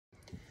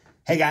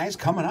Hey guys,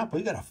 coming up,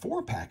 we got a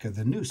 4-pack of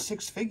the new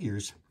 6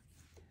 figures.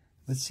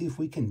 Let's see if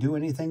we can do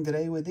anything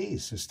today with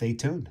these, so stay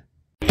tuned.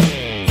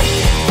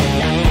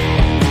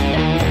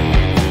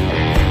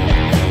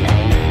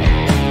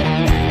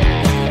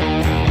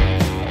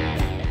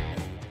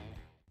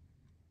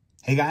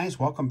 Hey guys,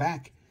 welcome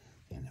back.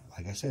 And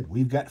like I said,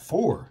 we've got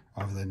 4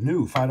 of the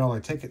new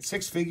 $5 ticket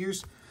 6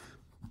 figures.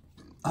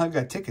 I've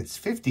got tickets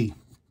 50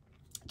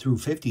 through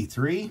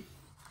 53.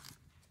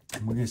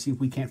 And we're going to see if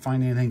we can't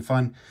find anything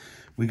fun.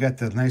 We got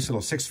the nice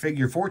little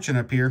 6-figure fortune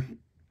up here.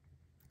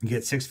 You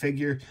get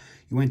 6-figure,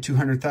 you win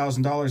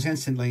 $200,000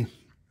 instantly.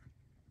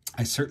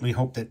 I certainly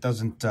hope that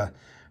doesn't, I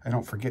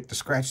don't forget to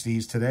scratch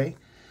these today.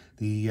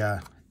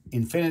 The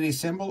infinity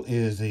symbol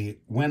is the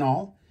win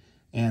all,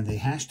 and the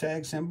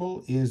hashtag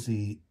symbol is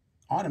the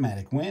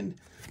automatic win.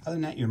 Other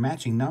than that, you're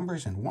matching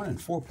numbers, and 1 in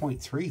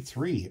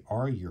 4.33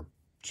 are your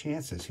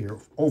chances here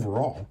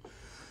overall.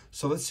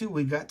 So let's see what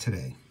we got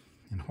today.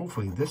 And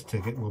hopefully this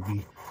ticket will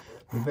be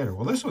better.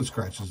 Well, this one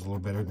scratches a little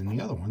better than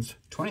the other ones.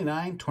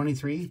 29,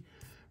 23,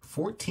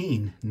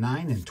 14,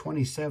 9, and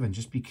 27.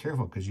 Just be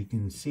careful because you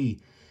can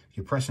see if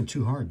you're pressing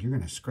too hard, you're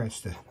going to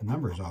scratch the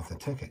numbers off the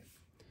ticket.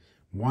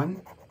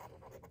 1,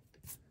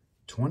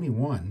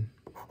 21,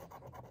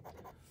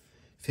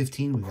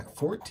 15, we got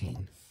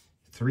 14,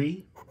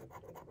 3,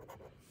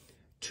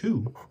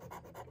 2,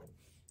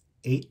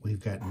 8, we've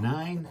got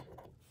 9,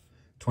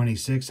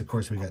 26, of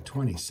course, we got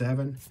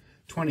 27,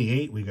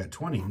 28, we got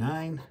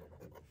 29,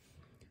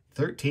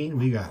 13,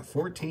 we got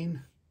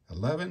 14,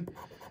 11,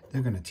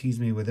 they're going to tease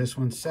me with this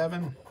one,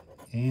 7,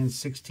 and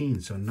 16,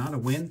 so not a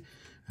win.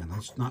 And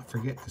let's not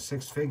forget the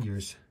 6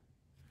 figures.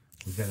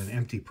 We've got an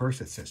empty purse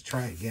that says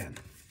try again.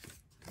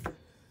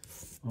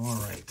 All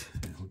right,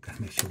 we've got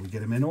to make sure we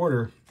get them in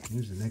order.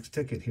 Here's the next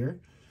ticket here.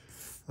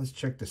 Let's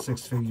check the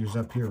 6 figures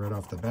up here right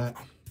off the bat.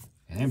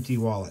 An empty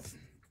wallet.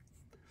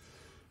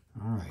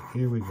 All right,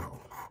 here we go.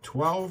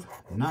 12,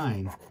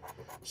 9,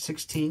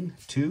 16,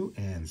 2,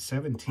 and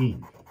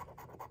 17.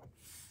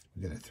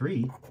 We got a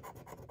 3,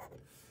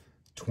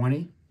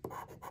 20,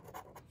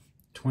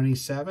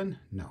 27,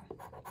 no.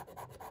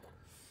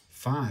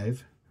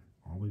 5,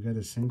 all we got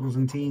is singles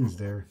and teens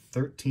there.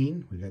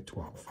 13, we got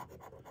 12.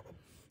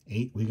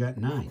 8, we got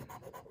 9.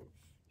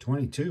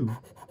 22,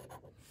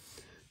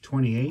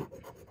 28,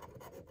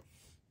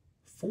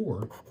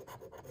 4,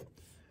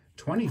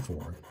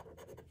 24,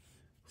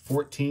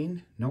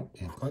 14, nope,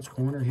 and clutch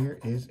corner here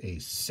is a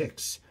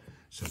 6.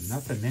 So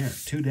nothing there.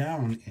 2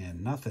 down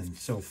and nothing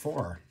so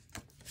far.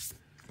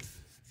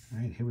 All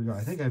right, here we go.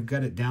 I think I've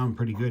got it down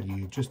pretty good.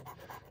 You just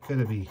got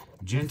to be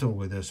gentle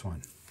with this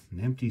one.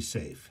 An empty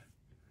safe.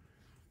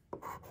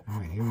 All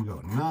right, here we go.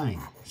 9,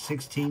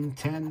 16,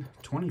 10,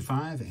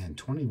 25, and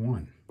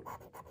 21.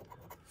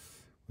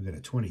 We got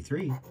a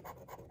 23.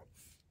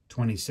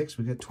 26,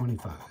 we got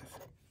 25.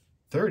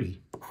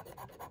 30.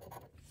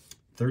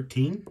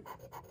 13.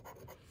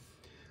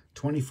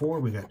 24,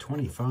 we got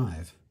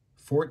 25.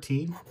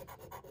 14.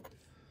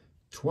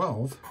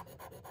 12.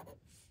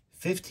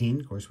 15,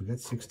 of course, we got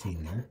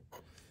 16 there.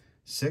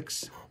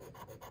 6.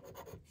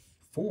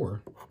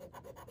 4.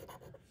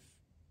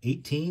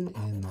 18,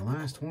 and the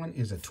last one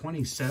is a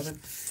 27.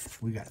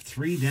 We got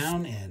 3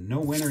 down and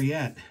no winner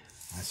yet.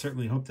 I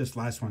certainly hope this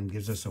last one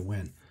gives us a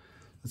win.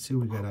 Let's see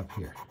what we got up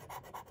here.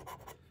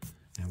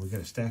 And we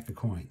got a stack of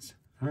coins.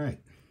 All right.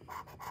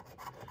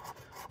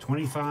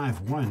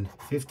 25, 1,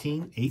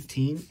 15,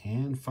 18,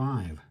 and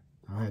 5.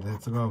 All right,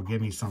 let's go.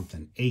 Give me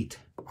something. 8.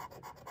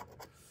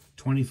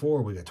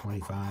 24, we got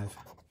 25.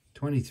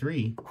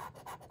 23.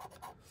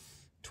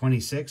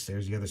 26,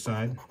 there's the other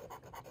side.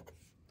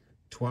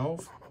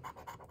 12.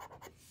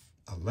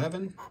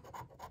 11,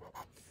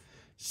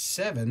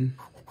 7,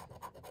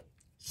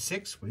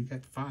 6, we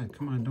got 5.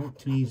 Come on, don't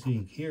tease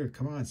me here.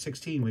 Come on,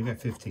 16, we got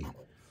 15.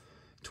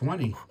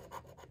 20,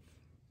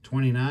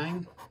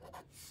 29,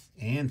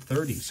 and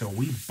 30. So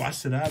we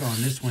busted out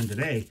on this one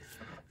today.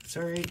 It's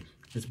all right.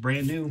 It's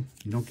brand new.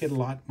 You don't get a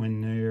lot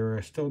when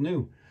you're still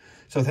new.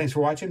 So thanks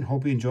for watching.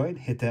 Hope you enjoyed.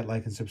 Hit that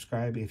like and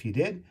subscribe if you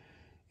did.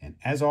 And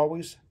as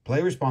always,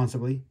 play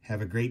responsibly.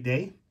 Have a great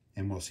day,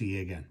 and we'll see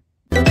you again.